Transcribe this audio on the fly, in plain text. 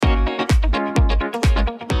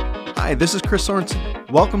Hi, this is Chris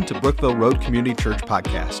Sorensen. Welcome to Brookville Road Community Church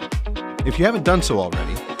Podcast. If you haven't done so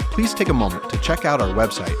already, please take a moment to check out our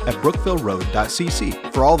website at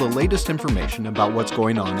brookvilleroad.cc for all the latest information about what's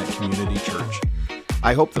going on at Community Church.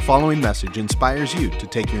 I hope the following message inspires you to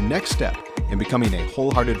take your next step in becoming a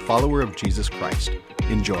wholehearted follower of Jesus Christ.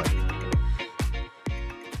 Enjoy.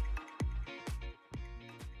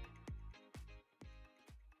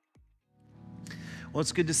 Well,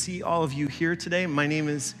 it's good to see all of you here today. My name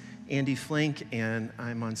is Andy Flank, and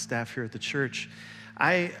I'm on staff here at the church.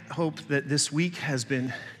 I hope that this week has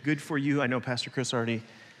been good for you. I know Pastor Chris already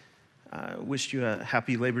wished you a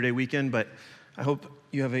happy Labor Day weekend, but I hope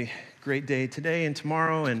you have a great day today and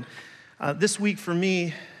tomorrow. And this week for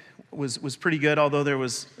me was pretty good, although there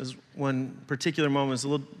was one particular moment that was a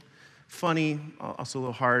little funny, also a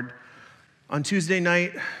little hard. On Tuesday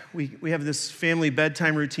night, we have this family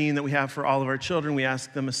bedtime routine that we have for all of our children. We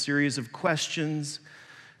ask them a series of questions.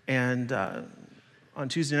 And on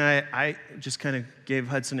Tuesday night, I just kind of gave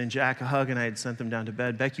Hudson and Jack a hug, and I had sent them down to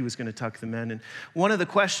bed. Becky was going to tuck them in. And one of the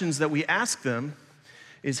questions that we asked them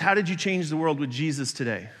is, how did you change the world with Jesus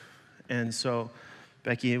today? And so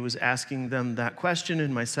Becky was asking them that question,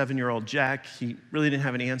 and my 7-year-old Jack, he really didn't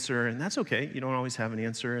have an answer, and that's okay. You don't always have an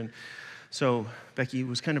answer. And so Becky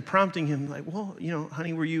was kind of prompting him, like, well,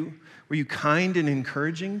 honey, were you kind and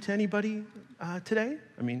encouraging to anybody today?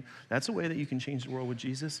 I mean, that's a way that you can change the world with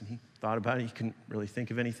Jesus. And he thought about it. He couldn't really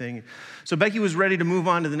think of anything. So Becky was ready to move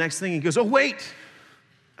on to the next thing. He goes, oh, wait,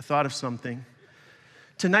 I thought of something.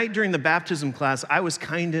 Tonight during the baptism class, I was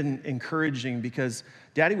kind and encouraging because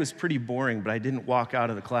Daddy was pretty boring, but I didn't walk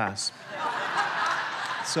out of the class.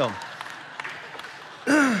 So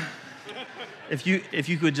If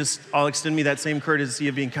you could just all extend me that same courtesy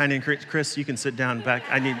of being kind and encouraging. Chris, you can sit down back.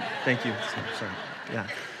 Thank you. Sorry. Yeah.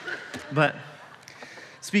 But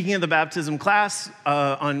speaking of the baptism class,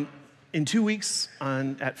 in 2 weeks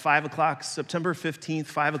at 5 o'clock, September 15th,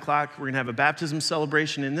 5 o'clock, we're going to have a baptism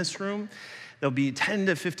celebration in this room. There'll be 10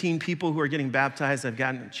 to 15 people who are getting baptized. I've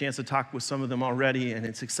gotten a chance to talk with some of them already, and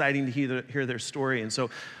it's exciting to hear their story. And so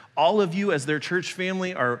all of you as their church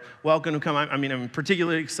family are welcome to come. I'm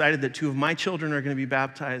particularly excited that 2 of my children are going to be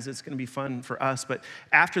baptized. It's going to be fun for us. But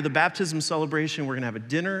after the baptism celebration, we're going to have a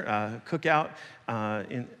dinner, cookout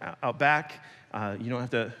out back. You don't have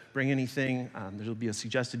to bring anything. There'll be a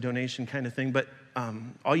suggested donation kind of thing. But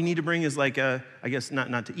all you need to bring is like I guess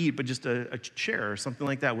not to eat, but just a chair or something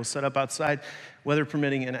like that. We'll set up outside, weather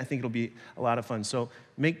permitting, and I think it'll be a lot of fun. So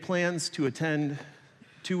make plans to attend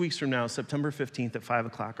 2 weeks from now, September 15th at 5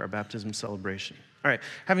 o'clock, our baptism celebration. All right,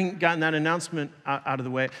 having gotten that announcement out of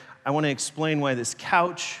the way, I want to explain why this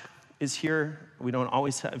couch is here. We don't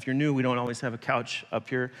always have, if you're new, we don't always have a couch up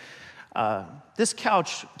here. This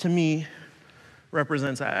couch, to me,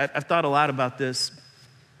 represents, I've thought a lot about this.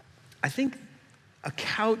 I think a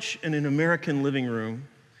couch in an American living room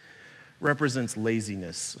represents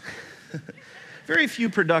laziness. Very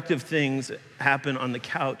few productive things happen on the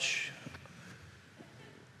couch.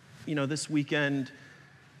 This weekend,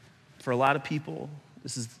 for a lot of people,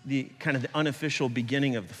 this is the kind of the unofficial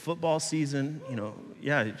beginning of the football season.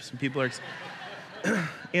 Some people are,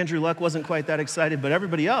 Andrew Luck wasn't quite that excited, but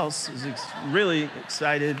everybody else is really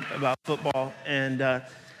excited about football. And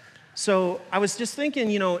so I was just thinking,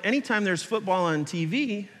 anytime there's football on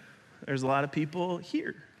TV, there's a lot of people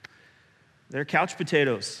here. They're couch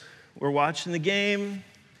potatoes. We're watching the game,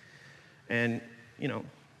 and,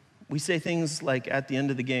 we say things like at the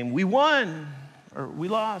end of the game, we won, or we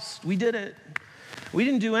lost, we did it. We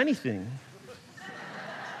didn't do anything.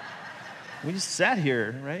 We just sat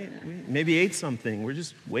here, right? We maybe ate something. We're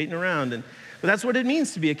just waiting around. But that's what it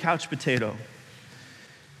means to be a couch potato.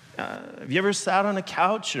 Have you ever sat on a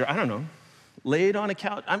couch, or laid on a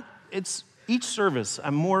couch? It's each service,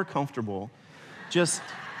 I'm more comfortable.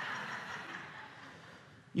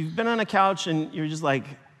 You've been on a couch and you're just like,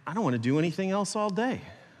 I don't want to do anything else all day.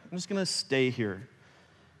 I'm just going to stay here.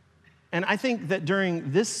 And I think that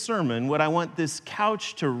during this sermon, what I want this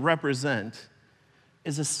couch to represent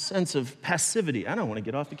is a sense of passivity. I don't want to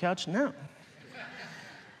get off the couch now.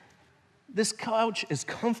 This couch is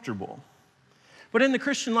comfortable. But in the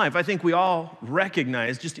Christian life, I think we all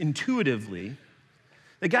recognize just intuitively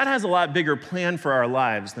that God has a lot bigger plan for our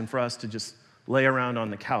lives than for us to just lay around on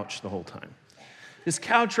the couch the whole time. This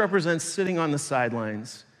couch represents sitting on the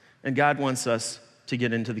sidelines, and God wants us to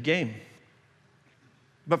get into the game.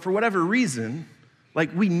 But for whatever reason,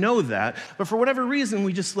 we know that, but for whatever reason,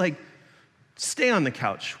 we just stay on the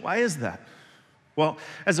couch. Why is that? Well,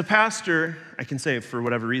 as a pastor, I can say for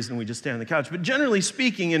whatever reason we just stay on the couch, but generally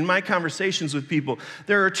speaking, in my conversations with people,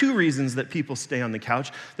 there are 2 reasons that people stay on the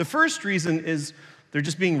couch. The first reason is They're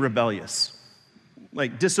just being rebellious,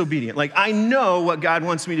 like disobedient. Like, I know what God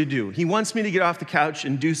wants me to do. He wants me to get off the couch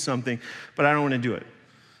and do something, but I don't want to do it.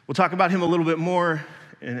 We'll talk about him a little bit more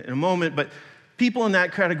in a moment, but people in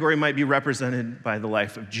that category might be represented by the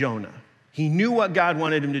life of Jonah. He knew what God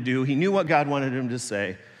wanted him to do. He knew what God wanted him to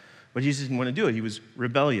say, but he just didn't want to do it. He was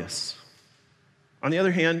rebellious. On the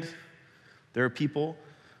other hand, there are people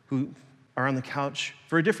who are on the couch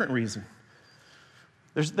for a different reason.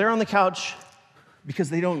 They're on the couch because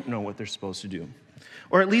they don't know what they're supposed to do.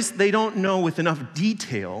 Or at least they don't know with enough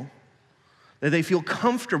detail that they feel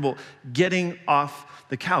comfortable getting off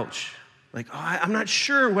the couch. Like, I'm not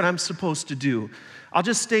sure what I'm supposed to do. I'll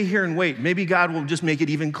just stay here and wait. Maybe God will just make it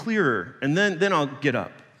even clearer, and then I'll get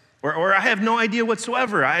up. Or I have no idea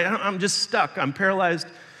whatsoever. I'm just stuck. I'm paralyzed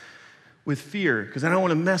with fear because I don't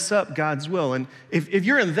want to mess up God's will. And if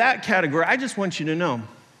you're in that category, I just want you to know,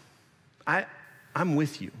 I'm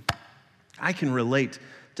with you. I can relate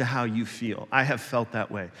to how you feel. I have felt that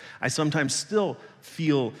way. I sometimes still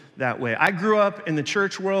feel that way. I grew up in the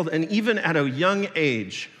church world, and even at a young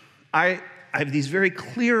age, I have these very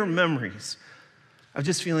clear memories of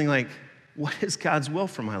just feeling like, what is God's will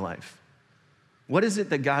for my life? What is it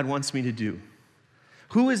that God wants me to do?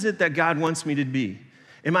 Who is it that God wants me to be?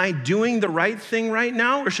 Am I doing the right thing right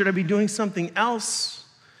now, or should I be doing something else?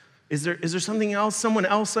 Is there something else, someone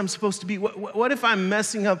else I'm supposed to be? What if I'm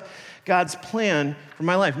messing up God's plan for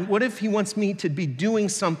my life? What if he wants me to be doing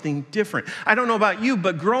something different? I don't know about you,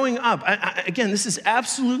 but growing up, again, this is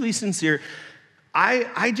absolutely sincere.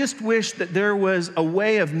 I just wish that there was a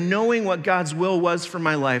way of knowing what God's will was for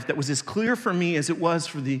my life that was as clear for me as it was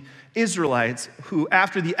for the Israelites who,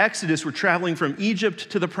 after the Exodus, were traveling from Egypt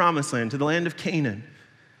to the Promised Land, to the land of Canaan.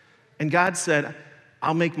 And God said,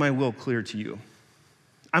 I'll make my will clear to you.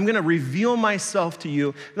 I'm going to reveal myself to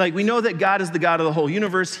you. Like, we know that God is the God of the whole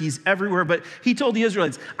universe. He's everywhere. But he told the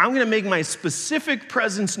Israelites, I'm going to make my specific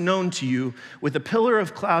presence known to you with a pillar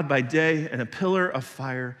of cloud by day and a pillar of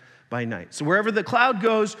fire by night. So wherever the cloud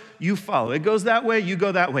goes, you follow. It goes that way, you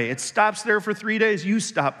go that way. It stops there for 3 days, you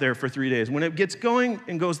stop there for 3 days. When it gets going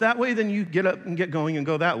and goes that way, then you get up and get going and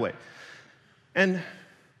go that way. And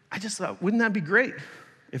I just thought, wouldn't that be great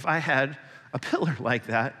if I had a pillar like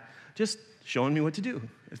that just showing me what to do?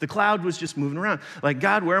 If the cloud was just moving around. Like,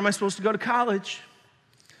 God, where am I supposed to go to college?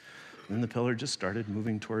 And then the pillar just started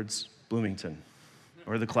moving towards Bloomington.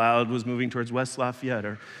 Or the cloud was moving towards West Lafayette.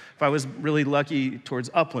 Or if I was really lucky, towards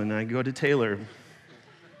Upland, I'd go to Taylor.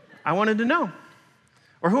 I wanted to know.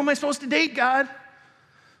 Or who am I supposed to date, God?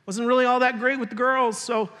 Wasn't really all that great with the girls,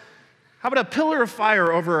 so how about a pillar of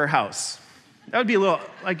fire over our house? That would be a little,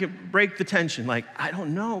 like, it break the tension. Like, I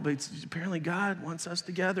don't know, but apparently God wants us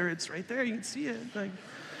together. It's right there. You can see it.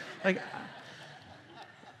 Like,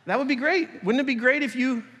 that would be great. Wouldn't it be great if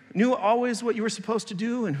you knew always what you were supposed to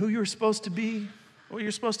do and who you were supposed to be, what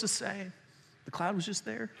you're supposed to say? The cloud was just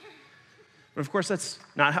there. But of course, that's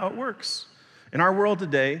not how it works. In our world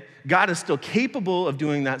today, God is still capable of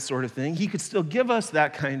doing that sort of thing. He could still give us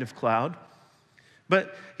that kind of cloud,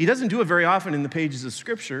 but he doesn't do it very often in the pages of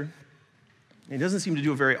Scripture. He doesn't seem to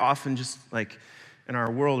do it very often just like in our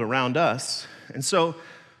world around us. And so,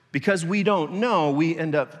 because we don't know, we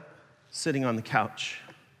end up sitting on the couch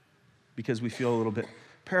because we feel a little bit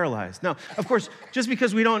paralyzed. Now, of course, just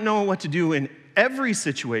because we don't know what to do in every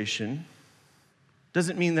situation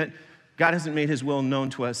doesn't mean that God hasn't made his will known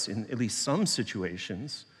to us in at least some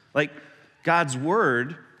situations. Like, God's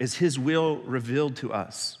word is his will revealed to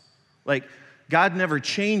us. Like, God never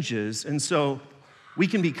changes, and so we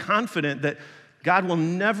can be confident that God will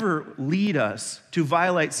never lead us to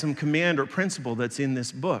violate some command or principle that's in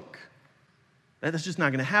this book. That's just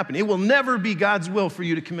not going to happen. It will never be God's will for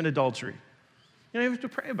you to commit adultery. You don't even have to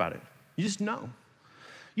pray about it. You just know.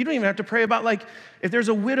 You don't even have to pray about, like, if there's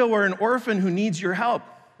a widow or an orphan who needs your help.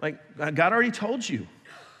 Like, God already told you.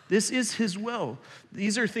 This is his will.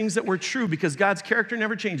 These are things that were true because God's character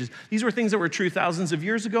never changes. These were things that were true thousands of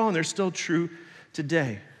years ago, and they're still true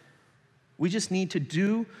today. We just need to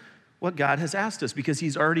do what God has asked us because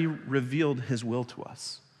he's already revealed his will to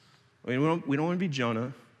us. I mean, we don't want to be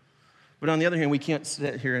Jonah, but on the other hand, we can't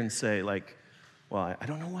sit here and say, like, well, I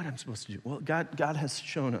don't know what I'm supposed to do. Well, God has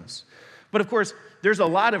shown us. But of course, there's a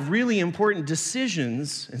lot of really important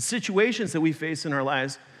decisions and situations that we face in our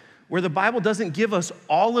lives where the Bible doesn't give us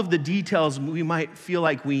all of the details we might feel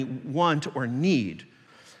like we want or need.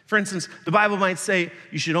 For instance, the Bible might say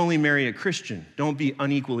you should only marry a Christian. Don't be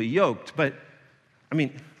unequally yoked. But, I mean,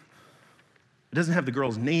 it doesn't have the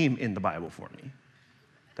girl's name in the Bible for me.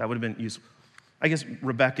 That would have been useful. I guess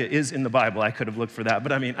Rebecca is in the Bible. I could have looked for that.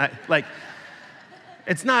 But I mean,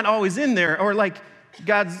 it's not always in there. Or like,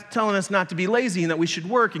 God's telling us not to be lazy and that we should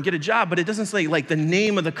work and get a job, but it doesn't say like the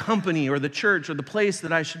name of the company or the church or the place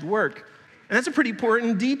that I should work. And that's a pretty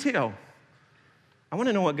important detail. I want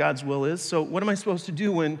to know what God's will is, so what am I supposed to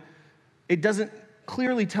do when it doesn't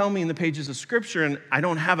clearly tell me in the pages of Scripture and I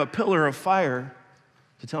don't have a pillar of fire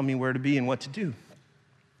to tell me where to be and what to do?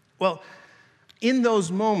 Well, in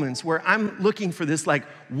those moments where I'm looking for this like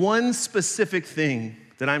one specific thing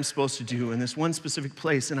that I'm supposed to do in this one specific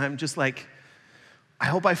place, and I'm just like, I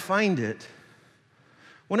hope I find it.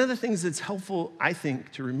 One of the things that's helpful, I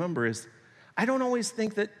think, to remember is I don't always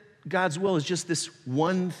think that God's will is just this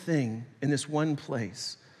one thing in this one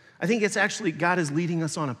place. I think it's actually God is leading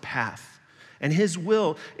us on a path, and His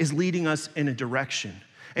will is leading us in a direction.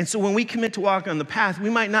 And so when we commit to walk on the path, we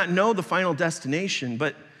might not know the final destination,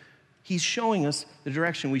 but He's showing us the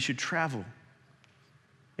direction we should travel.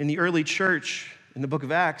 In the early church, in the book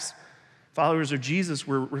of Acts, followers of Jesus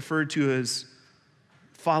were referred to as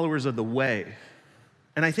followers of the way.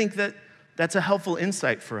 And I think that that's a helpful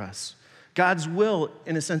insight for us. God's will,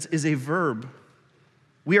 in a sense, is a verb.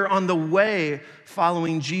 We are on the way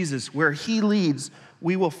following Jesus. Where He leads,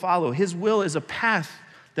 we will follow. His will is a path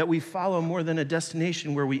that we follow more than a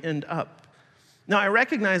destination where we end up. Now, I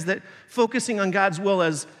recognize that focusing on God's will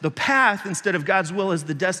as the path instead of God's will as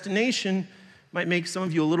the destination might make some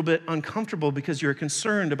of you a little bit uncomfortable because you're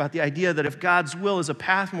concerned about the idea that if God's will is a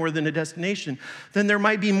path more than a destination, then there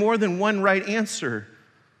might be more than one right answer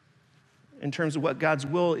in terms of what God's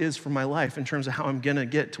will is for my life, in terms of how I'm going to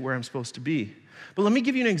get to where I'm supposed to be. But let me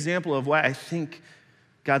give you an example of why I think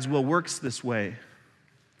God's will works this way.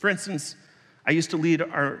 For instance, I used to lead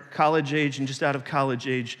our college-age and just out of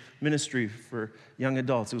college-age ministry for young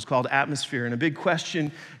adults. It was called Atmosphere. And a big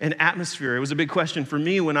question in Atmosphere, it was a big question for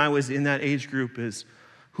me when I was in that age group is,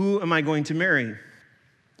 who am I going to marry?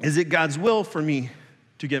 Is it God's will for me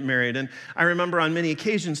to get married? And I remember on many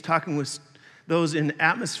occasions talking with those in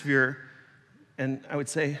Atmosphere, and I would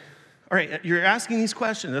say, all right, you're asking these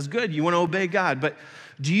questions. That's good. You want to obey God. But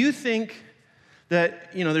do you think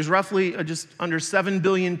that, there's roughly just under 7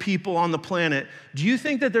 billion people on the planet. Do you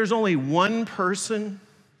think that there's only one person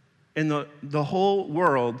in the whole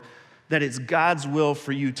world that it's God's will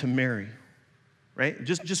for you to marry? Right?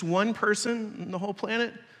 Just one person in the whole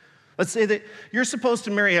planet? Let's say that you're supposed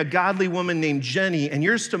to marry a godly woman named Jenny, and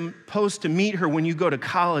you're supposed to meet her when you go to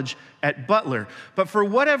college at Butler. But for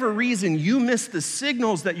whatever reason, you missed the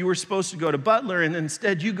signals that you were supposed to go to Butler, and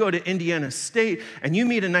instead you go to Indiana State, and you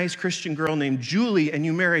meet a nice Christian girl named Julie, and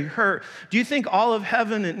you marry her. Do you think all of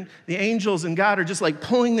heaven and the angels and God are just like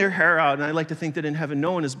pulling their hair out? And I like to think that in heaven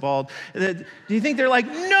no one is bald. Do you think they're like,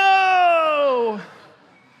 no!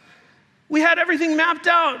 We had everything mapped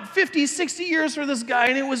out, 50, 60 years for this guy,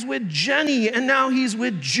 and it was with Jenny, and now he's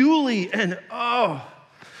with Julie, and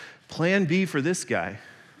plan B for this guy.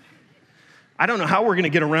 I don't know how we're going to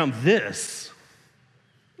get around this.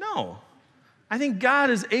 No. I think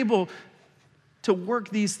God is able to work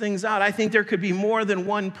these things out. I think there could be more than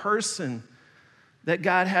one person that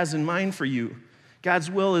God has in mind for you. God's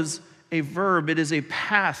will is a verb. It is a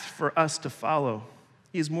path for us to follow.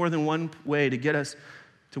 He has more than one way to get us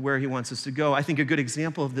to where He wants us to go. I think a good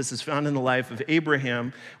example of this is found in the life of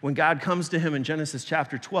Abraham when God comes to him in Genesis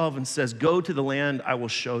chapter 12 and says, "Go to the land I will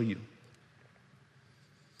show you."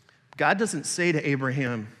 God doesn't say to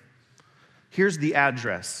Abraham, "Here's the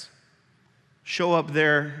address. Show up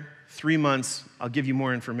there 3 months, I'll give you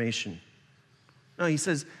more information." No, He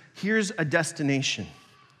says, "Here's a destination.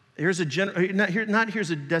 Here's a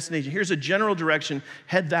here's a destination. Here's a general direction.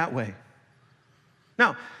 Head that way."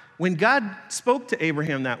 Now, when God spoke to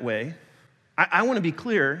Abraham that way, I want to be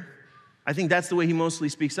clear. I think that's the way He mostly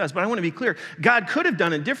speaks to us, but I want to be clear. God could have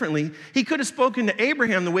done it differently. He could have spoken to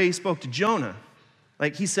Abraham the way He spoke to Jonah.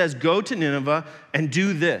 Like He says, "Go to Nineveh and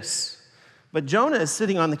do this." But Jonah is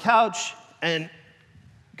sitting on the couch, and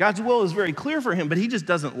God's will is very clear for him, but he just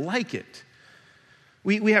doesn't like it.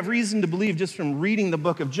 We have reason to believe just from reading the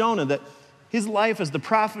book of Jonah that his life as the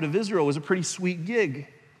prophet of Israel was a pretty sweet gig.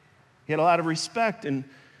 He had a lot of respect and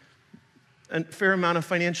a fair amount of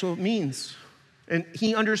financial means. And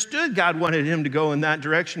he understood God wanted him to go in that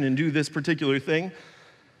direction and do this particular thing.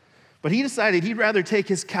 But he decided he'd rather take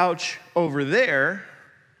his couch over there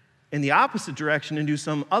in the opposite direction and do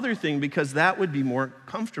some other thing because that would be more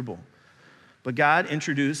comfortable. But God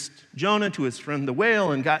introduced Jonah to his friend the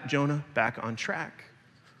whale and got Jonah back on track.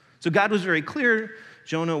 So God was very clear.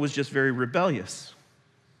 Jonah was just very rebellious.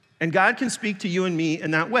 And God can speak to you and me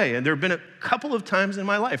in that way. And there have been a couple of times in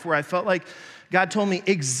my life where I felt like God told me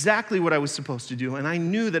exactly what I was supposed to do. And I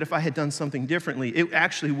knew that if I had done something differently, it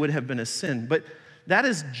actually would have been a sin. But that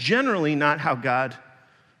is generally not how God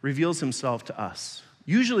reveals himself to us.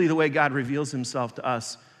 Usually the way God reveals himself to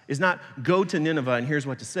us is not go to Nineveh and here's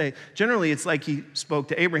what to say. Generally, it's like he spoke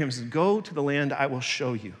to Abraham and says, go to the land I will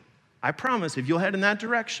show you. I promise if you'll head in that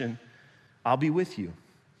direction, I'll be with you.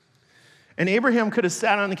 And Abraham could have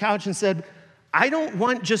sat on the couch and said, I don't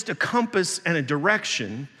want just a compass and a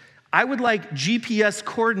direction. I would like GPS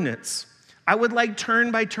coordinates. I would like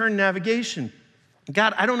turn-by-turn navigation.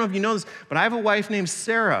 God, I don't know if you know this, but I have a wife named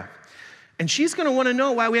Sarah, and she's going to want to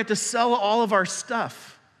know why we have to sell all of our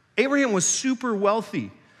stuff. Abraham was super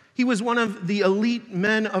wealthy. He was one of the elite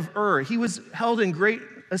men of Ur. He was held in great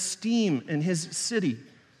esteem in his city.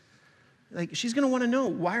 Like, she's going to want to know,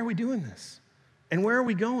 why are we doing this? And where are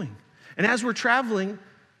we going? And as we're traveling,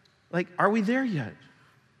 like, are we there yet?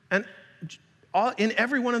 And in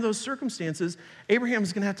every one of those circumstances,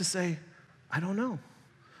 Abraham's going to have to say, I don't know.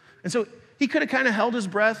 And so he could have kind of held his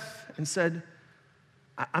breath and said,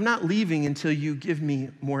 I'm not leaving until you give me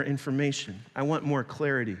more information. I want more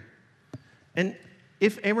clarity. And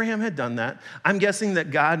if Abraham had done that, I'm guessing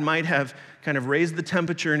that God might have kind of raised the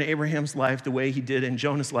temperature in Abraham's life the way he did in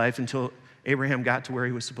Jonah's life until Abraham got to where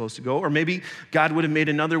he was supposed to go. Or maybe God would have made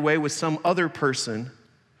another way with some other person.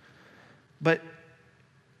 But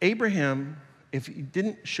Abraham, if he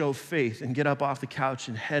didn't show faith and get up off the couch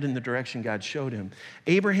and head in the direction God showed him,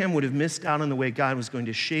 Abraham would have missed out on the way God was going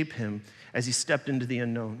to shape him as he stepped into the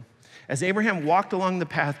unknown. As Abraham walked along the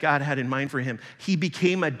path God had in mind for him, he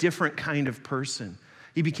became a different kind of person.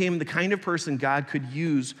 He became the kind of person God could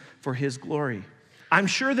use for his glory. I'm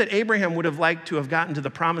sure that Abraham would have liked to have gotten to the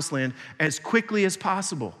promised land as quickly as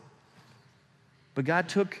possible. But God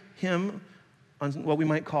took him on what we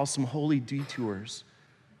might call some holy detours.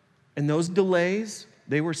 And those delays,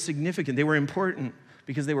 they were significant. They were important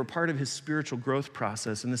because they were part of his spiritual growth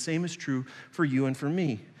process. And the same is true for you and for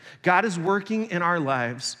me. God is working in our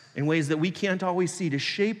lives in ways that we can't always see to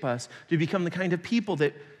shape us to become the kind of people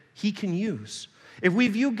that he can use. If we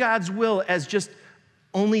view God's will as just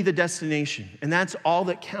only the destination, and that's all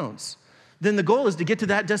that counts, then the goal is to get to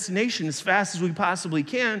that destination as fast as we possibly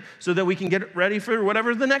can so that we can get ready for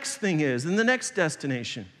whatever the next thing is and the next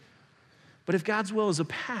destination. But if God's will is a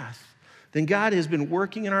path, then God has been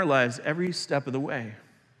working in our lives every step of the way.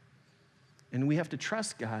 And we have to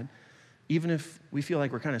trust God, even if we feel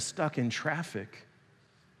like we're kind of stuck in traffic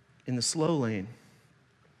in the slow lane.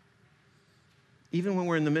 Even when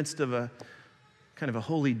we're in the midst of a kind of a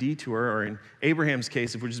holy detour, or in Abraham's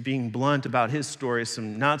case, if we're just being blunt about his story,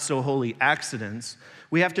 some not so holy accidents,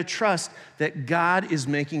 we have to trust that God is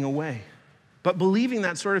making a way. But believing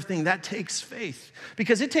that sort of thing, that takes faith.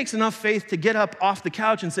 Because it takes enough faith to get up off the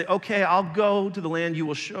couch and say, okay, I'll go to the land you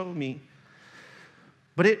will show me.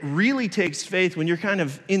 But it really takes faith when you're kind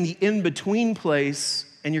of in the in-between place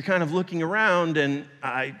and you're kind of looking around and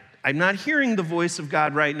I'm not hearing the voice of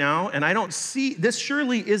God right now, and I don't see, this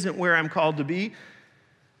surely isn't where I'm called to be.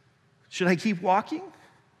 Should I keep walking?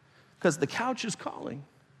 Because the couch is calling.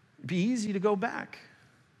 It'd be easy to go back.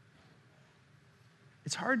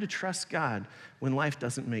 It's hard to trust God when life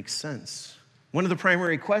doesn't make sense. One of the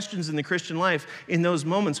primary questions in the Christian life in those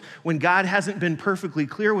moments when God hasn't been perfectly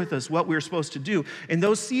clear with us what we're supposed to do, in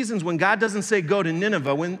those seasons when God doesn't say go to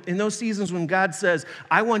Nineveh, in those seasons when God says,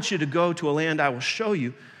 I want you to go to a land I will show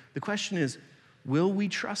you, the question is, will we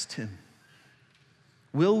trust him?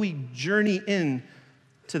 Will we journey in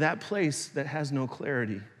to that place that has no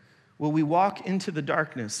clarity? Will we walk into the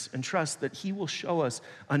darkness and trust that he will show us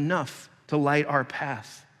enough to light our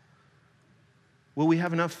path? Will we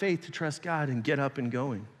have enough faith to trust God and get up and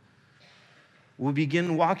going? We'll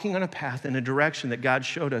begin walking on a path in a direction that God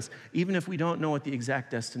showed us, even if we don't know what the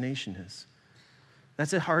exact destination is.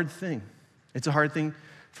 That's a hard thing. It's a hard thing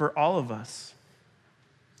for all of us.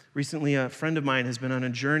 Recently, a friend of mine has been on a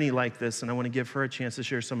journey like this, and I want to give her a chance to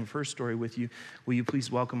share some of her story with you. Will you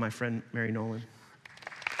please welcome my friend, Mary Nolan?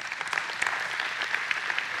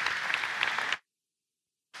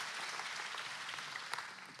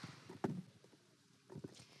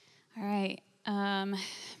 All right,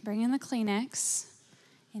 bring in the Kleenex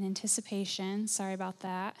in anticipation. Sorry about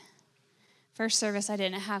that. First service, I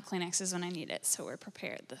didn't have Kleenexes when I needed, so we're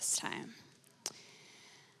prepared this time.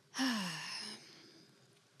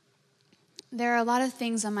 There are a lot of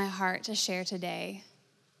things on my heart to share today.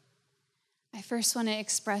 I first want to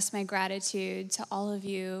express my gratitude to all of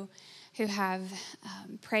you who have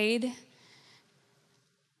prayed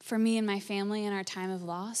for me and my family in our time of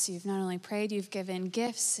loss. You've not only prayed, you've given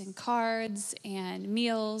gifts and cards and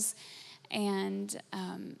meals and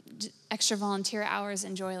extra volunteer hours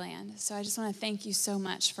in Joyland. So I just want to thank you so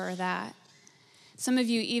much for that. Some of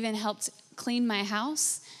you even helped clean my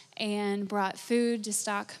house and brought food to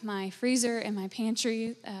stock my freezer and my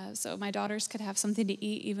pantry so my daughters could have something to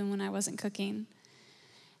eat even when I wasn't cooking.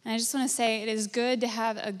 And I just want to say it is good to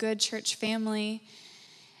have a good church family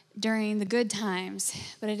during the good times,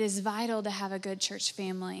 but it is vital to have a good church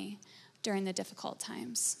family during the difficult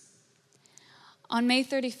times. On May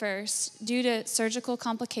 31st, due to surgical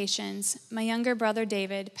complications, my younger brother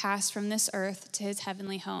David passed from this earth to his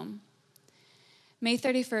heavenly home. May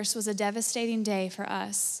 31st was a devastating day for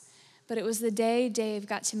us, but it was the day Dave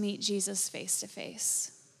got to meet Jesus face to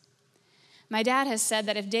face. My dad has said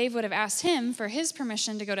that if Dave would have asked him for his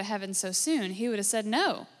permission to go to heaven so soon, he would have said,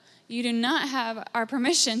 "No, you do not have our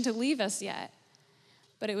permission to leave us yet."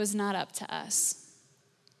 But it was not up to us.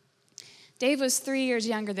 Dave was 3 years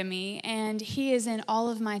younger than me, and he is in all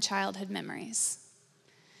of my childhood memories.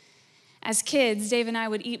 As kids, Dave and I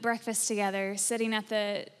would eat breakfast together, sitting at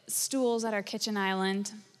the stools at our kitchen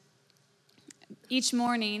island. Each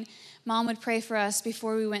morning, Mom would pray for us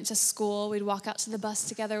before we went to school. We'd walk out to the bus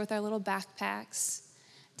together with our little backpacks.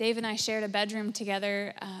 Dave and I shared a bedroom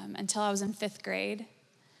together until I was in 5th grade.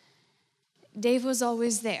 Dave was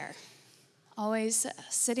always there, always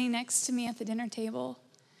sitting next to me at the dinner table,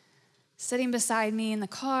 sitting beside me in the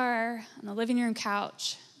car, on the living room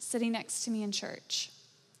couch, sitting next to me in church.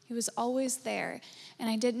 He was always there, and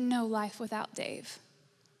I didn't know life without Dave.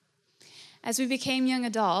 As we became young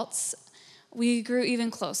adults, we grew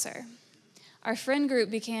even closer. Our friend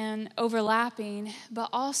group began overlapping, but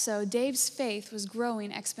also Dave's faith was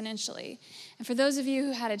growing exponentially. And for those of you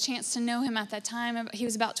who had a chance to know him at that time, he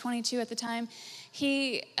was about 22 at the time,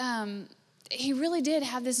 he really did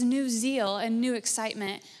have this new zeal and new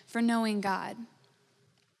excitement for knowing God.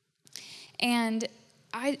 And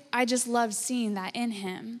I just loved seeing that in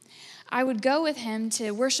him. I would go with him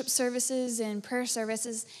to worship services and prayer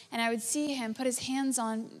services, and I would see him put his hands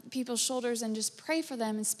on people's shoulders and just pray for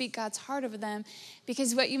them and speak God's heart over them.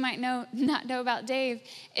 Because what you might not know about Dave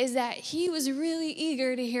is that he was really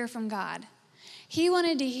eager to hear from God. He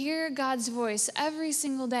wanted to hear God's voice every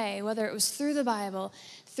single day, whether it was through the Bible,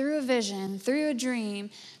 through a vision, through a dream,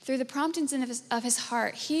 through the promptings of his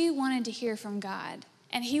heart. He wanted to hear from God,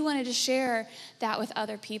 and he wanted to share that with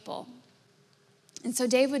other people. And so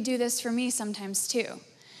Dave would do this for me sometimes too.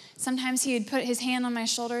 Sometimes he would put his hand on my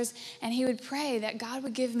shoulders and he would pray that God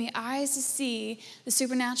would give me eyes to see the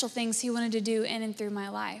supernatural things he wanted to do in and through my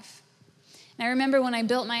life. And I remember when I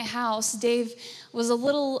built my house, Dave was a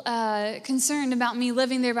little concerned about me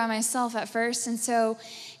living there by myself at first. And so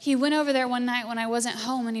he went over there one night when I wasn't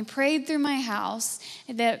home and he prayed through my house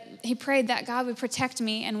he prayed that God would protect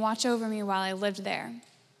me and watch over me while I lived there.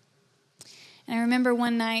 And I remember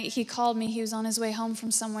one night he called me. He was on his way home from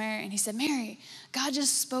somewhere, and he said, "Mary, God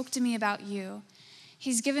just spoke to me about you.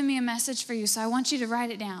 He's given me a message for you, so I want you to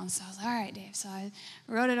write it down." So I was like, "All right, Dave." So I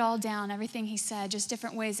wrote it all down, everything he said, just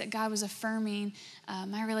different ways that God was affirming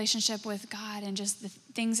my relationship with God and just the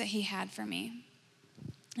things that he had for me.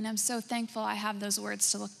 And I'm so thankful I have those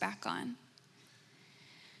words to look back on.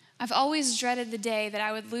 I've always dreaded the day that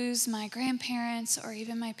I would lose my grandparents or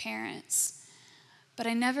even my parents. But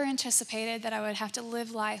I never anticipated that I would have to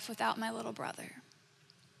live life without my little brother.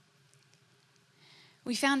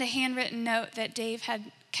 We found a handwritten note that Dave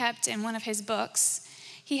had kept in one of his books.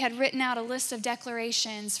 He had written out a list of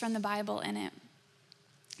declarations from the Bible in it.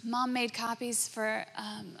 Mom made copies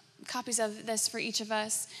of this for each of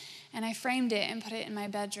us, and I framed it and put it in my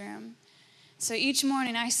bedroom. So each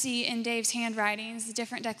morning I see in Dave's handwritings the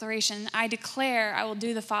different declaration. I declare I will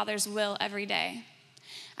do the Father's will every day.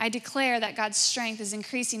 I declare that God's strength is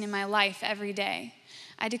increasing in my life every day.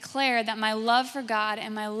 I declare that my love for God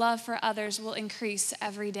and my love for others will increase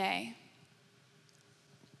every day.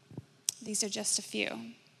 These are just a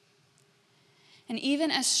few. And even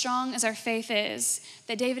as strong as our faith is,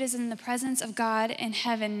 that David is in the presence of God in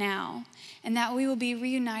heaven now, and that we will be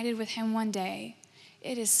reunited with him one day,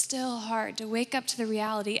 it is still hard to wake up to the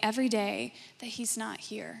reality every day that he's not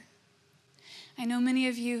here. I know many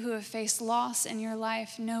of you who have faced loss in your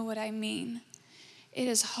life know what I mean. It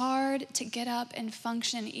is hard to get up and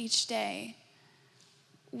function each day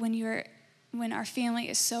when our family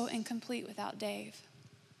is so incomplete without Dave.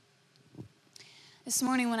 This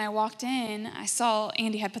morning when I walked in, I saw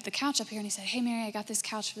Andy had put the couch up here and he said, "Hey Mary, I got this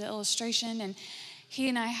couch for the illustration." And he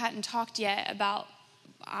and I hadn't talked yet about,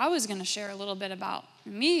 I was going to share a little bit about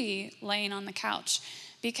me laying on the couch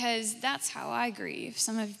because that's how I grieve.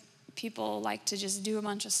 Some of people like to just do a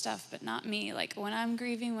bunch of stuff, but not me. Like when I'm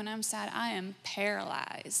grieving, when I'm sad, I am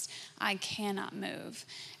paralyzed. I cannot move.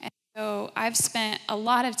 And so I've spent a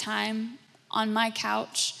lot of time on my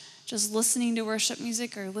couch just listening to worship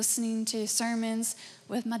music or listening to sermons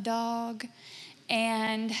with my dog.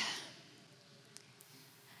 And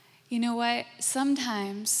you know what?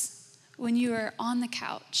 Sometimes when you are on the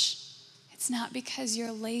couch, it's not because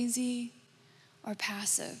you're lazy or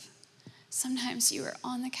passive. Sometimes you are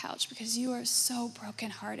on the couch because you are so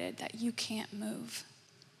brokenhearted that you can't move.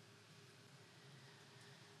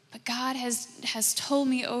 But God has told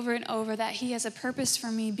me over and over that he has a purpose for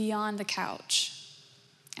me beyond the couch,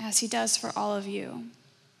 as he does for all of you.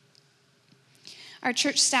 Our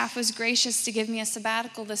church staff was gracious to give me a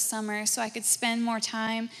sabbatical this summer so I could spend more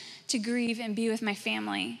time to grieve and be with my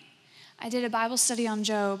family. I did a Bible study on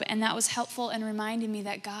Job, and that was helpful in reminding me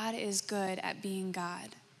that God is good at being God.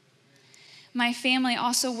 My family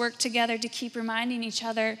also worked together to keep reminding each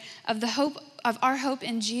other of our hope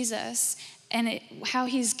in Jesus and how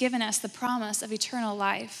he's given us the promise of eternal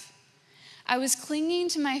life. I was clinging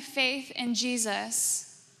to my faith in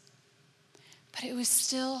Jesus, but it was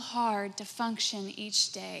still hard to function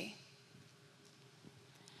each day.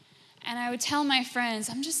 And I would tell my friends,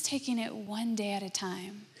 I'm just taking it one day at a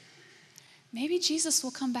time. Maybe Jesus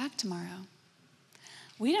will come back tomorrow.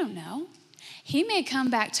 We don't know. He may come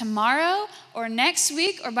back tomorrow or next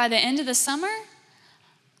week or by the end of the summer.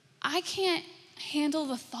 I can't handle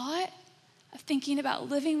the thought of thinking about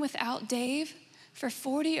living without Dave for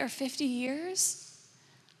 40 or 50 years,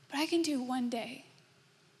 but I can do one day.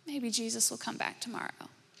 Maybe Jesus will come back tomorrow.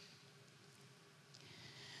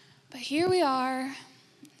 But here we are,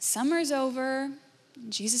 summer's over,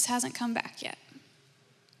 and Jesus hasn't come back yet.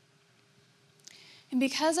 And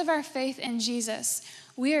because of our faith in Jesus,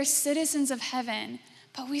 we are citizens of heaven,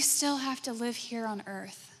 but we still have to live here on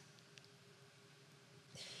earth.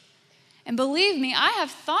 And believe me, I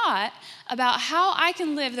have thought about how I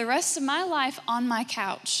can live the rest of my life on my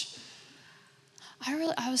couch.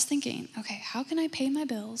 I was thinking, okay, how can I pay my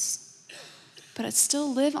bills, but I'd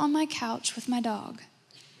still live on my couch with my dog?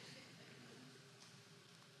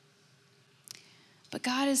 But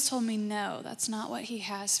God has told me, no, that's not what he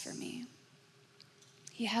has for me.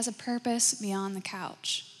 He has a purpose beyond the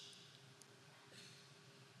couch.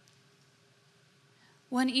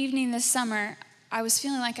 One evening this summer, I was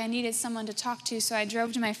feeling like I needed someone to talk to, so I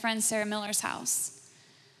drove to my friend Sarah Miller's house.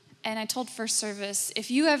 And I told First Service,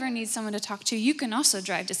 if you ever need someone to talk to, you can also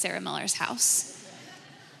drive to Sarah Miller's house.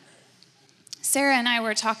 Sarah and I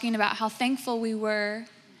were talking about how thankful we were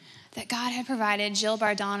that God had provided Jill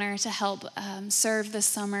Bardonner to help serve this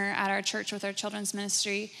summer at our church with our children's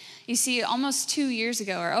ministry. You see, almost 2 years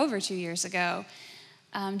ago, or over 2 years ago,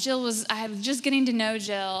 I was just getting to know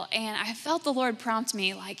Jill, and I felt the Lord prompt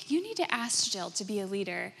me, like, you need to ask Jill to be a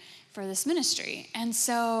leader for this ministry. And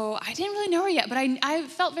so I didn't really know her yet, but I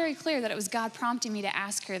felt very clear that it was God prompting me to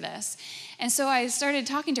ask her this. And so I started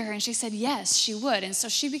talking to her, and she said yes, she would. And so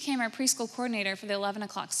she became our preschool coordinator for the 11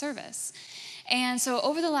 o'clock service. And so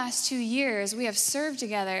over the last 2 years, we have served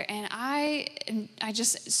together, and I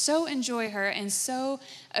just so enjoy her and so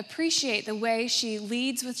appreciate the way she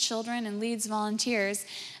leads with children and leads volunteers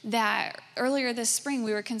that earlier this spring,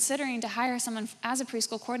 we were considering to hire someone as a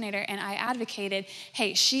preschool coordinator, and I advocated,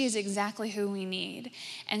 hey, she is exactly who we need.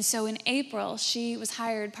 And so in April, she was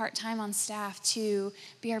hired part-time on staff to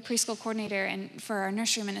be our preschool coordinator and for our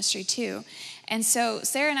nursery ministry too. And so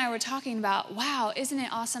Sarah and I were talking about, wow, isn't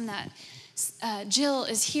it awesome that Jill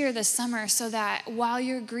is here this summer so that while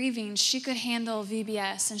you're grieving, she could handle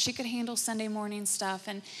VBS and she could handle Sunday morning stuff.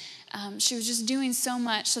 And she was just doing so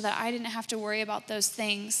much so that I didn't have to worry about those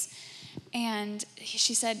things. And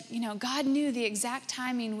she said, God knew the exact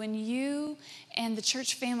timing when you and the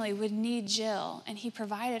church family would need Jill, and he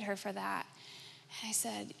provided her for that. And I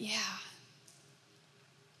said, yeah.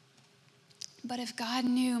 But if God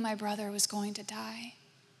knew my brother was going to die,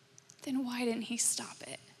 then why didn't he stop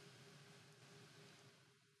it?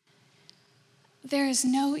 There is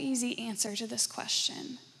no easy answer to this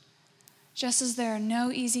question, just as there are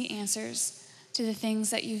no easy answers to the things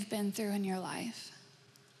that you've been through in your life.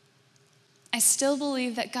 I still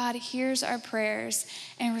believe that God hears our prayers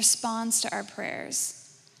and responds to our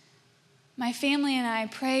prayers. My family and I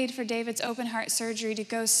prayed for David's open heart surgery to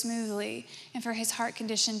go smoothly and for his heart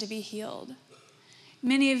condition to be healed.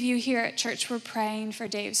 Many of you here at church were praying for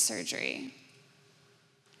Dave's surgery.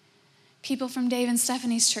 People from Dave and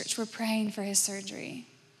Stephanie's church were praying for his surgery.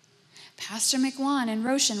 Pastor McWan and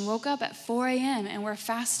Roshan woke up at 4 a.m. and were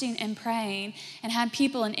fasting and praying and had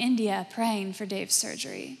people in India praying for Dave's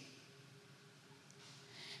surgery.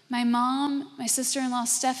 My mom, my sister-in-law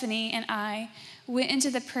Stephanie, and I went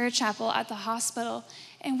into the prayer chapel at the hospital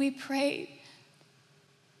and we prayed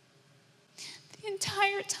the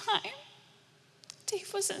entire time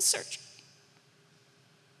Dave was in surgery.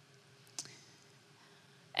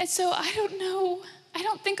 And so I don't know I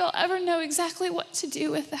don't think I'll ever know exactly what to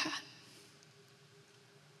do with that.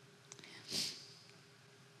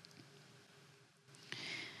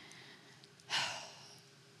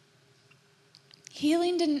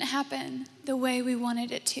 Healing didn't happen the way we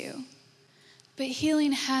wanted it to, but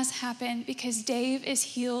healing has happened because Dave is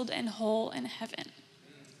healed and whole in heaven.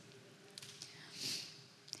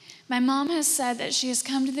 My mom has said that she has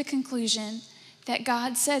come to the conclusion that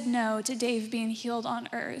God said no to Dave being healed on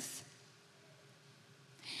earth.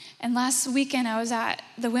 And last weekend I was at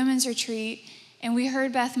the women's retreat, and we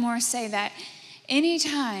heard Beth Moore say that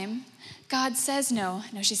anytime God says no,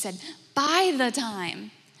 she said, by the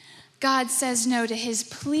time God says no to his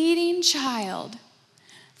pleading child,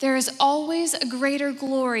 there is always a greater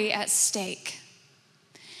glory at stake.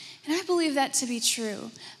 And I believe that to be true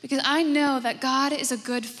because I know that God is a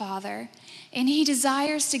good father and he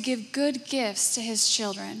desires to give good gifts to his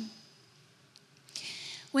children.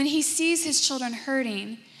 When he sees his children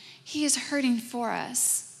hurting, he is hurting for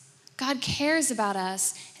us. God cares about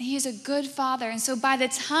us and he is a good father. And so by the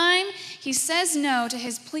time he says no to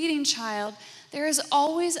his pleading child, there is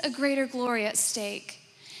always a greater glory at stake.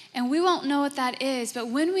 And we won't know what that is, but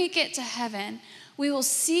when we get to heaven, we will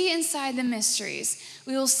see inside the mysteries.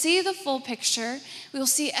 We will see the full picture. We will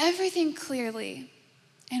see everything clearly.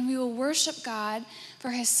 And we will worship God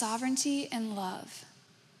for his sovereignty and love.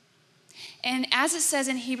 And as it says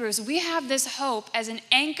in Hebrews, we have this hope as an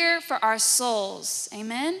anchor for our souls.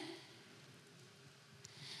 Amen?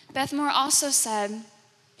 Beth Moore also said,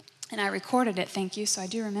 and I recorded it, thank you, so I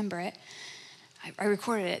do remember it. I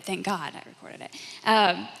recorded it, thank God I recorded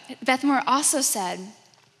it. Beth Moore also said,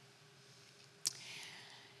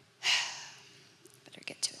 better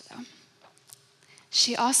get to it though.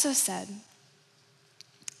 She also said,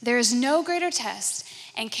 there is no greater test,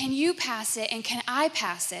 and can you pass it, and can I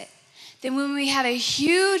pass it, than when we have a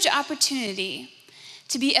huge opportunity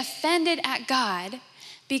to be offended at God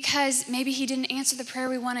because maybe he didn't answer the prayer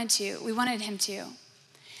we wanted him to.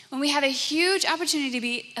 When we have a huge opportunity to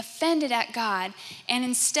be offended at God, and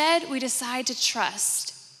instead we decide to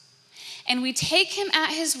trust. And we take him at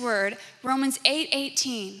his word, Romans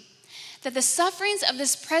 8:18, that the sufferings of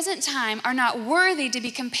this present time are not worthy to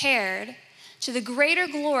be compared to the greater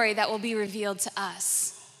glory that will be revealed to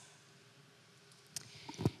us.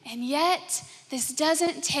 And yet, this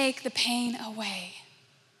doesn't take the pain away.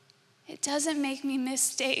 It doesn't make me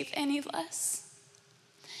miss Dave any less.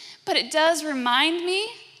 But it does remind me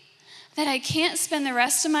that I can't spend the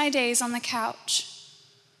rest of my days on the couch,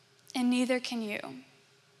 and neither can you.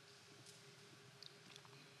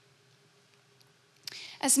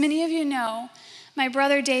 As many of you know, my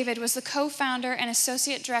brother David was the co-founder and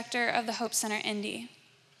associate director of the Hope Center Indy.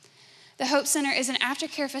 The Hope Center is an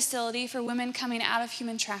aftercare facility for women coming out of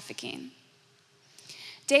human trafficking.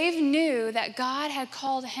 Dave knew that God had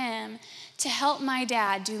called him to help my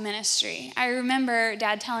dad do ministry. I remember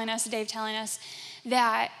Dave telling us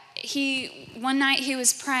that one night he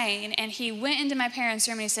was praying and he went into my parents'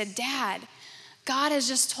 room and he said, Dad, God has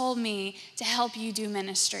just told me to help you do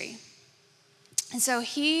ministry. And so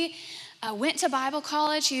he went to Bible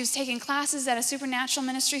college. He was taking classes at a supernatural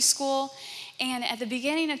ministry school. And at the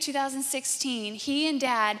beginning of 2016, he and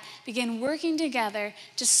Dad began working together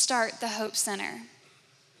to start the Hope Center.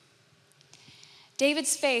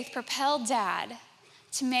 David's faith propelled Dad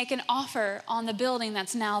to make an offer on the building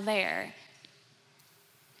that's now there.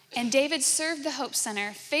 And David served the Hope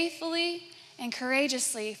Center faithfully and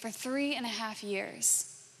courageously for 3.5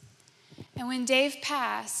 years. And when Dave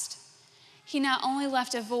passed, he not only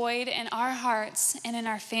left a void in our hearts and in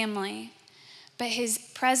our family, but his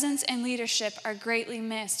presence and leadership are greatly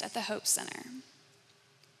missed at the Hope Center.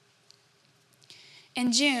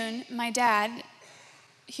 In June, my dad,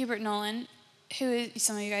 Hubert Nolan,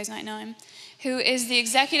 some of you guys might know him, who is the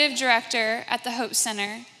executive director at the Hope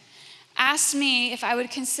Center, asked me if I would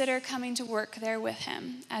consider coming to work there with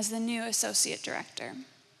him as the new associate director.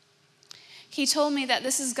 He told me that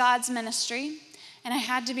this is God's ministry, and I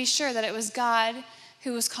had to be sure that it was God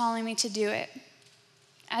who was calling me to do it.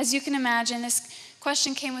 As you can imagine, this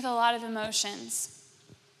question came with a lot of emotions.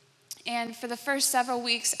 And for the first several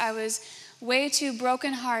weeks, I was way too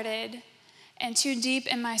brokenhearted and too deep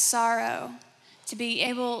in my sorrow to be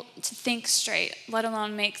able to think straight, let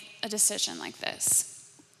alone make a decision like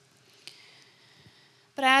this.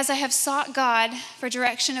 But as I have sought God for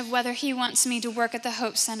direction of whether he wants me to work at the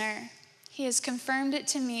Hope Center, he has confirmed it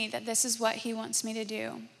to me that this is what he wants me to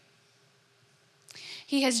do.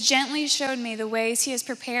 He has gently showed me the ways he has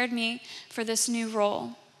prepared me for this new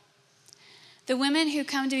role. The women who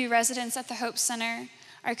come to be residents at the Hope Center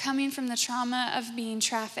are coming from the trauma of being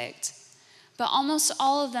trafficked, but almost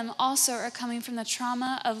all of them also are coming from the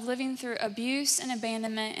trauma of living through abuse and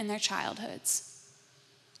abandonment in their childhoods.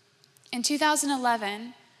 In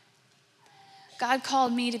 2011, God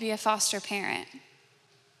called me to be a foster parent.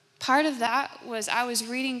 Part of that was I was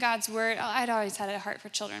reading God's word. I'd always had a heart for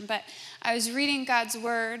children, but I was reading God's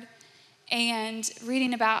word and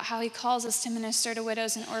reading about how he calls us to minister to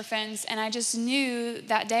widows and orphans. And I just knew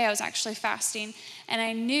that day I was actually fasting. And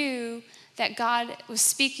I knew that God was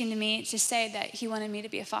speaking to me to say that he wanted me to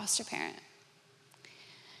be a foster parent.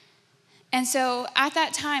 And so at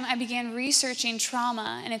that time, I began researching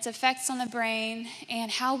trauma and its effects on the brain and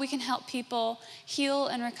how we can help people heal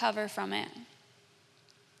and recover from it.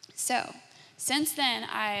 So since then,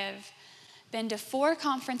 I have been to 4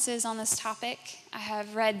 conferences on this topic. I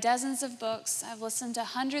have read dozens of books. I've listened to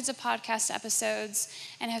hundreds of podcast episodes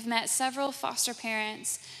and have met several foster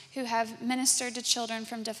parents who have ministered to children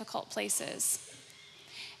from difficult places.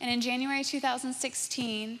 And in January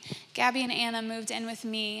 2016, Gabby and Anna moved in with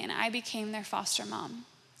me, and I became their foster mom.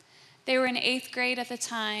 They were in 8th grade at the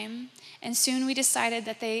time, and soon we decided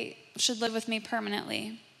that they should live with me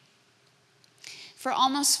permanently. For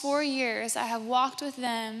almost 4 years, I have walked with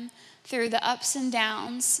them through the ups and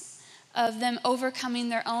downs of them overcoming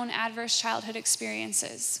their own adverse childhood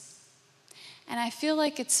experiences. And I feel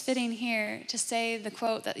like it's fitting here to say the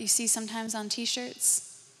quote that you see sometimes on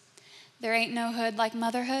t-shirts: "There ain't no hood like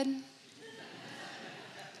motherhood."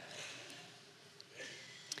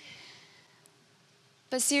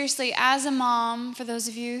 But seriously, as a mom, for those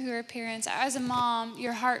of you who are parents, as a mom,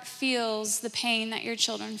 your heart feels the pain that your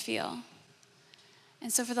children feel.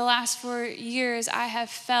 And so for the last 4 years, I have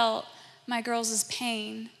felt my girls'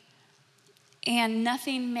 pain. And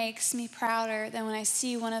nothing makes me prouder than when I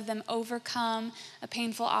see one of them overcome a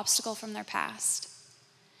painful obstacle from their past.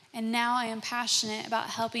 And now I am passionate about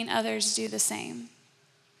helping others do the same.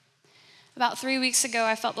 About 3 weeks ago,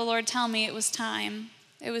 I felt the Lord tell me it was time.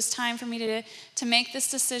 It was time for me to make this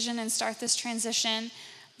decision and start this transition,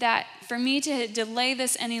 that for me to delay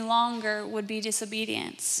this any longer would be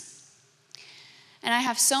disobedience. And I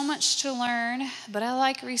have so much to learn, but I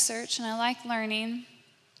like research and I like learning.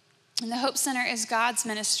 And the Hope Center is God's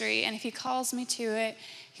ministry, and if he calls me to it,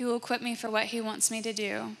 he will equip me for what he wants me to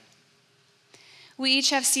do. We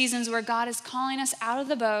each have seasons where God is calling us out of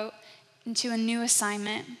the boat into a new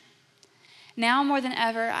assignment. Now more than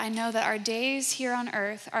ever, I know that our days here on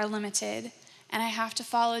earth are limited, and I have to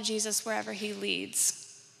follow Jesus wherever he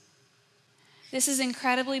leads. This is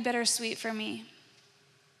incredibly bittersweet for me.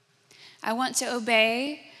 I want to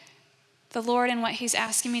obey the Lord in what he's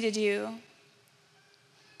asking me to do,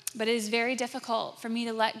 but it is very difficult for me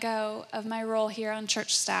to let go of my role here on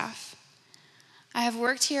church staff. I have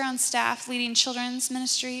worked here on staff leading children's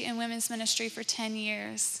ministry and women's ministry for 10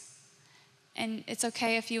 years. And it's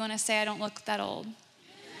okay if you want to say I don't look that old.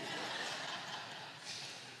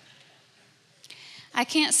 I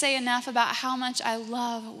can't say enough about how much I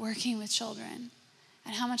love working with children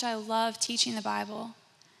and how much I love teaching the Bible.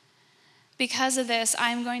 Because of this,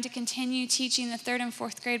 I'm going to continue teaching the 3rd and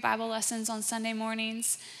 4th grade Bible lessons on Sunday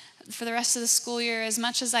mornings for the rest of the school year as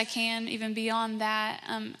much as I can, even beyond that,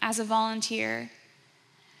 as a volunteer.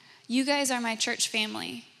 You guys are my church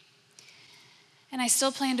family. And I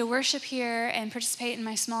still plan to worship here and participate in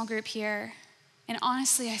my small group here. And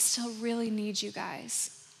honestly, I still really need you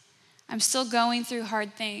guys. I'm still going through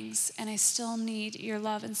hard things, and I still need your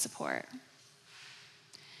love and support.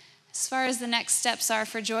 As far as the next steps are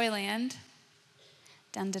for Joyland,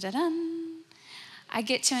 I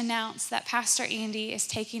get to announce that Pastor Andy is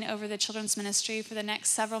taking over the children's ministry for the next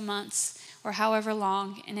several months or however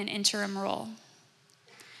long in an interim role.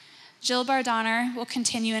 Jill Bardonner will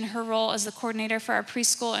continue in her role as the coordinator for our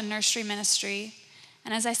preschool and nursery ministry.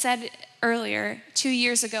 And as I said earlier, 2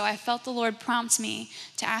 years ago, I felt the Lord prompt me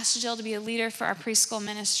to ask Jill to be a leader for our preschool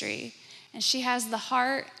ministry. And she has the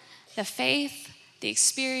heart, the faith, the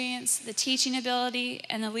experience, the teaching ability,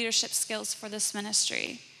 and the leadership skills for this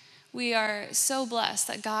ministry. We are so blessed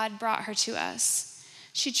that God brought her to us.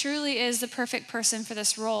 She truly is the perfect person for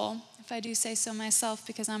this role, if I do say so myself,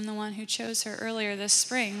 because I'm the one who chose her earlier this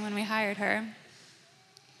spring when we hired her.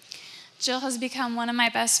 Jill has become one of my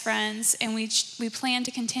best friends, and we plan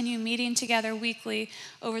to continue meeting together weekly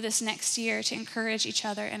over this next year to encourage each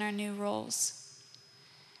other in our new roles.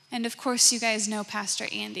 And of course, you guys know Pastor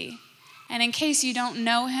Andy. And in case you don't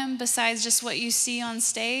know him besides just what you see on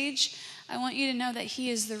stage, I want you to know that he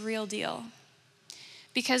is the real deal.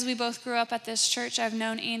 Because we both grew up at this church, I've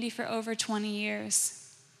known Andy for over 20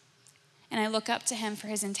 years. And I look up to him for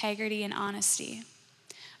his integrity and honesty.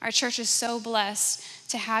 Our church is so blessed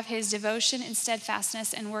to have his devotion and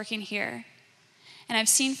steadfastness in working here. And I've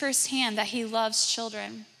seen firsthand that he loves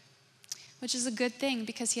children, which is a good thing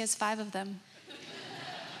because he has 5 of them.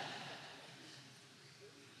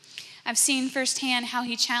 I've seen firsthand how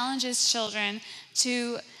he challenges children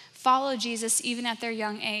to follow Jesus even at their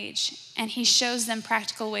young age, and he shows them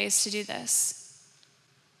practical ways to do this.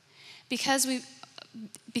 Because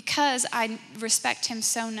I respect him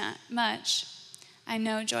so much, I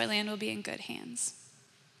know Joyland will be in good hands.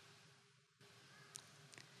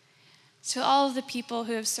 To all of the people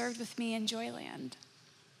who have served with me in Joyland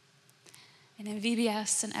and in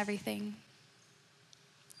VBS and everything,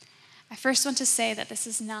 I first want to say that this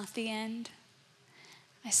is not the end.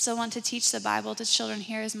 I still want to teach the Bible to children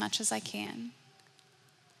here as much as I can.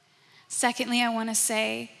 Secondly, I want to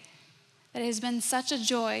say that it has been such a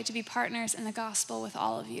joy to be partners in the gospel with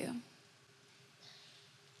all of you.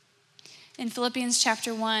 In Philippians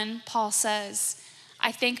chapter 1, Paul says,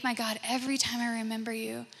 I thank my God every time I remember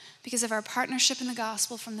you because of our partnership in the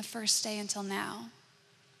gospel from the first day until now.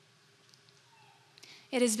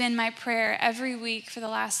 It has been my prayer every week for the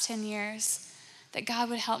last 10 years that God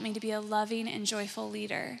would help me to be a loving and joyful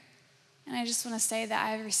leader. And I just want to say that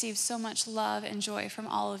I've received so much love and joy from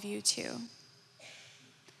all of you too.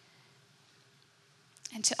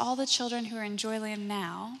 And to all the children who are in Joyland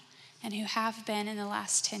now and who have been in the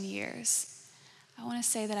last 10 years, I want to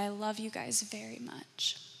say that I love you guys very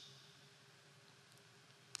much.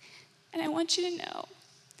 And I want you to know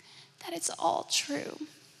that it's all true.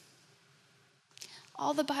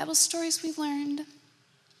 All the Bible stories we learned,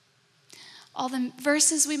 all the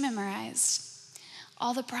verses we memorized,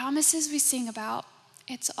 all the promises we sing about,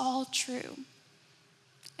 it's all true.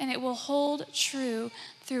 And it will hold true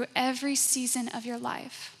through every season of your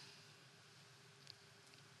life.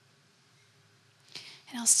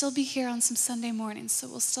 And I'll still be here on some Sunday mornings, so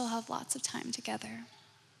we'll still have lots of time together.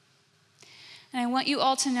 And I want you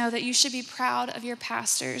all to know that you should be proud of your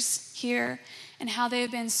pastors here and how they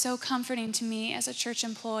have been so comforting to me as a church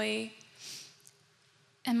employee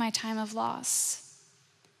in my time of loss.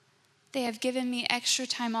 They have given me extra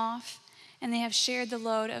time off, and they have shared the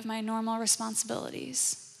load of my normal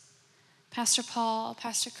responsibilities. Pastor Paul,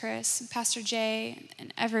 Pastor Chris, Pastor Jay,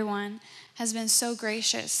 and everyone has been so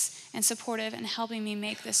gracious and supportive in helping me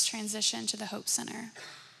make this transition to the Hope Center.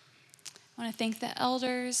 I want to thank the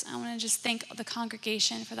elders. I want to just thank the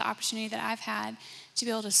congregation for the opportunity that I've had to be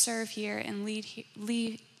able to serve here and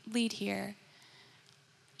lead here.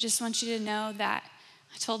 Just want you to know that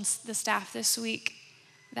I told the staff this week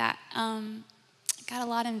that I got a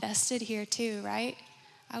lot invested here too, right?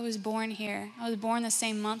 I was born here. I was born the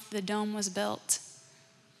same month the dome was built.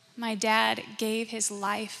 My dad gave his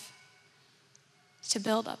life to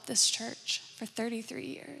build up this church for 33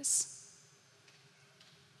 years.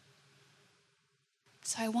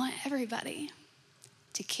 So I want everybody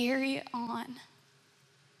to carry on.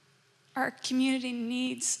 Our community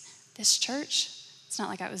needs this church. It's not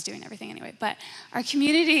like I was doing everything anyway, but our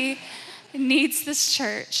community needs this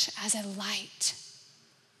church as a light.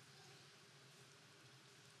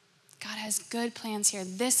 God has good plans here.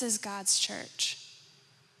 This is God's church.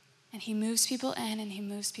 And he moves people in and he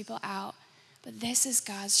moves people out. But this is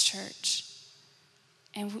God's church.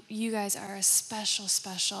 And you guys are a special,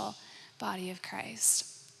 special body of Christ.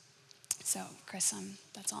 So, Chris,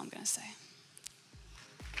 that's all I'm going to say.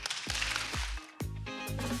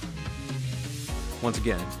 Once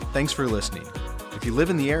again, thanks for listening. If you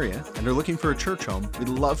live in the area and are looking for a church home, we'd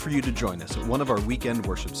love for you to join us at one of our weekend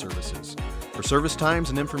worship services. For service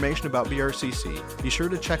times and information about BRCC, be sure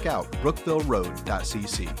to check out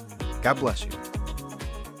brookvilleroad.cc. God bless you.